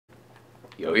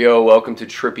Yo, yo, welcome to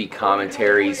Trippy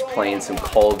Commentaries, playing some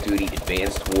Call of Duty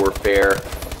Advanced Warfare.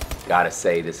 Gotta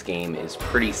say, this game is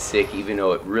pretty sick, even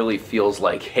though it really feels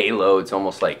like Halo. It's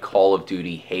almost like Call of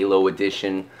Duty Halo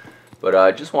Edition. But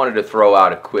I just wanted to throw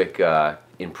out a quick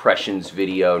impressions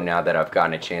video now that I've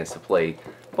gotten a chance to play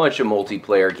a bunch of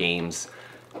multiplayer games.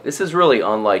 This is really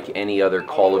unlike any other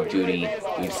Call of Duty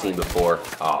we've seen before.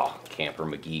 Oh, Camper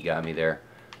McGee got me there.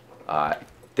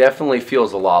 Definitely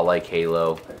feels a lot like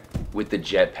Halo. With the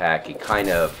jetpack, it kind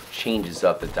of changes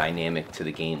up the dynamic to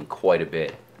the game quite a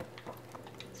bit.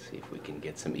 Let's see if we can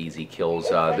get some easy kills.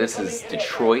 This is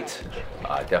Detroit.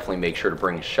 Definitely make sure to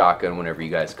bring a shotgun whenever you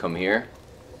guys come here.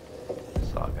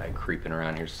 Saw a guy creeping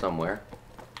around here somewhere.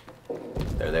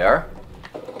 There they are.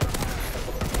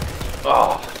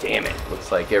 Oh, damn it.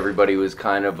 Looks like everybody was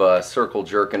kind of circle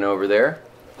jerking over there.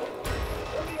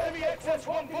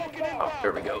 Oh,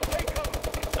 there we go.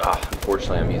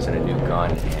 Unfortunately, I'm using a new gun,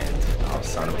 and oh,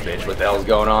 son of a bitch, what the hell's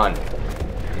going on?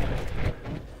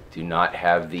 Do not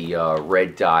have the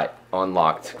red dot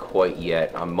unlocked quite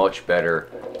yet. I'm much better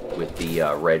with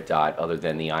the red dot other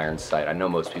than the iron sight. I know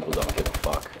most people don't give a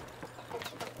fuck.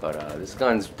 But this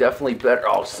gun's definitely better.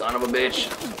 Oh, son of a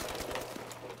bitch.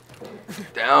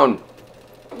 Down.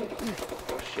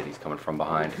 Oh, shit, he's coming from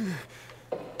behind.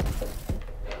 There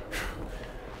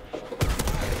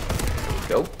we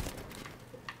go.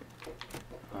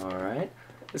 Alright,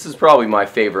 this is probably my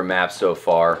favorite map so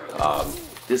far.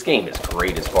 This game is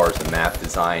great as far as the map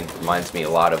design. Reminds me a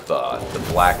lot of the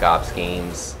Black Ops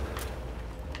games.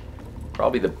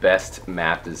 Probably the best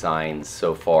map designs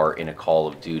so far in a Call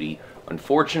of Duty.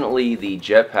 Unfortunately, the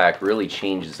jetpack really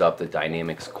changes up the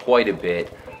dynamics quite a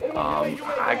bit.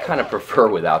 I kind of prefer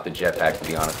without the jetpack, to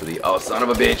be honest with you. Oh, son of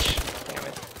a bitch! Damn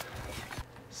it.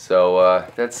 So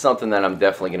that's something that I'm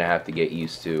definitely going to have to get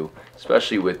used to,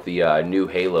 especially with the new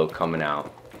Halo coming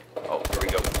out. Oh, here we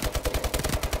go.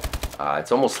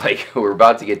 It's almost like we're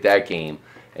about to get that game,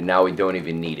 and now we don't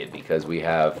even need it because we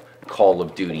have Call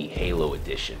of Duty Halo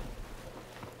Edition.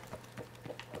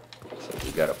 So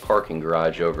we got a parking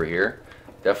garage over here.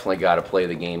 Definitely got to play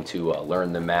the game to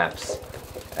learn the maps.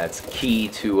 That's key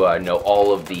to know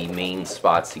all of the main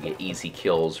spots to get easy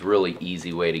kills. Really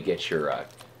easy way to get your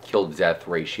kill-to-death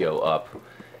ratio up.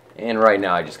 And right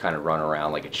now I just kind of run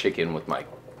around like a chicken with my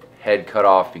head cut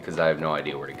off because I have no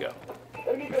idea where to go.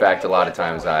 In fact, a lot of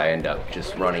times I end up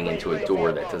just running into a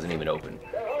door that doesn't even open.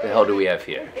 What the hell do we have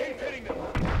here?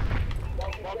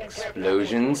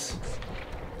 Explosions.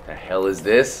 The hell is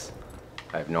this?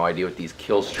 I have no idea what these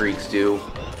kill streaks do.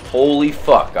 Holy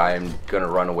fuck, I am gonna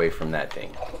run away from that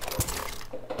thing.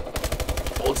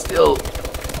 Hold still,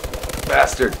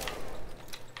 bastard.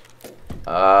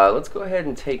 Let's go ahead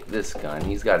and take this gun.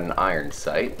 He's got an iron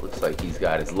sight. Looks like he's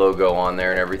got his logo on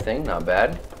there and everything. Not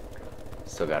bad.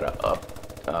 Still gotta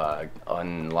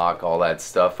unlock all that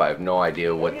stuff. I have no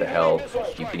idea what the hell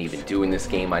you can even do in this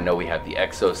game. I know we have the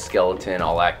exoskeleton.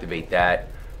 I'll activate that.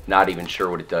 Not even sure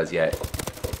what it does yet.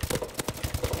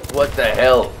 What the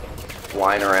hell?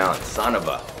 Flying around. Son of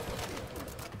a...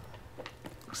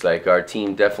 Looks like our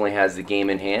team definitely has the game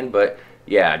in hand, but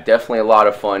yeah, definitely a lot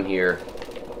of fun here.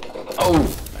 Oh!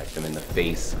 Knifed him in the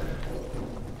face.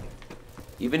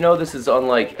 Even though this is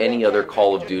unlike any other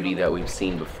Call of Duty that we've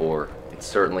seen before, it's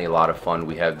certainly a lot of fun.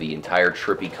 We have the entire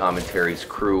Trippy Commentaries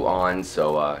crew on,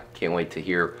 so can't wait to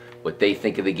hear what they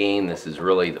think of the game. This is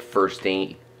really the first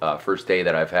day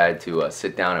that I've had to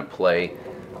sit down and play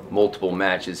multiple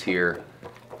matches here.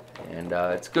 And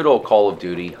it's good old Call of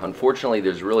Duty. Unfortunately,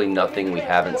 there's really nothing we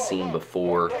haven't seen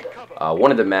before.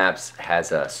 One of the maps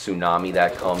has a tsunami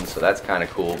that comes, so that's kind of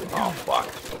cool. Oh, fuck.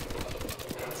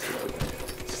 Let's see if we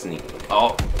can sneak.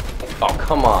 Oh,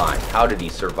 come on. How did he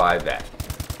survive that?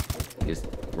 He just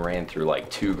ran through like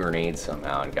 2 grenades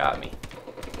somehow and got me.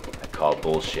 I call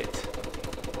bullshit.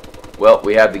 Well,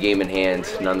 we have the game in hand,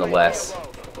 nonetheless.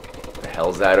 What the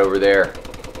hell's that over there?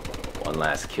 One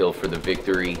last kill for the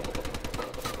victory.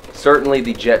 Certainly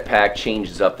the jetpack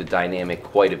changes up the dynamic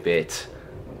quite a bit,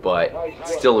 but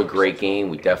still a great game.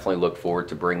 We definitely look forward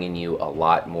to bringing you a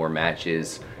lot more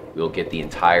matches. We'll get the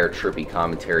entire Trippy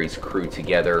Commentaries crew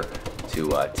together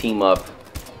to team up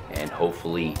and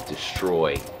hopefully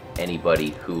destroy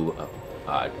anybody who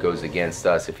goes against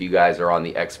us. If you guys are on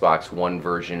the Xbox One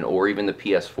version or even the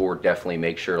PS4, definitely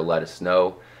make sure to let us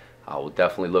know. I will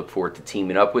definitely look forward to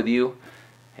teaming up with you.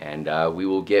 And we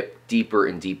will get deeper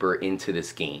and deeper into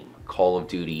this game, Call of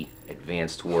Duty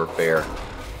Advanced Warfare.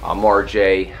 I'm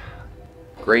RJ.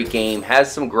 Great game.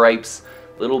 Has some gripes.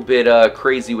 A little bit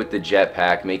crazy with the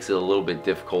jetpack. Makes it a little bit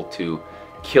difficult to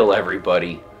kill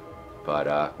everybody. But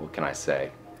what can I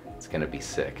say? It's going to be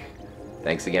sick.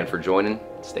 Thanks again for joining.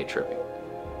 Stay trippy.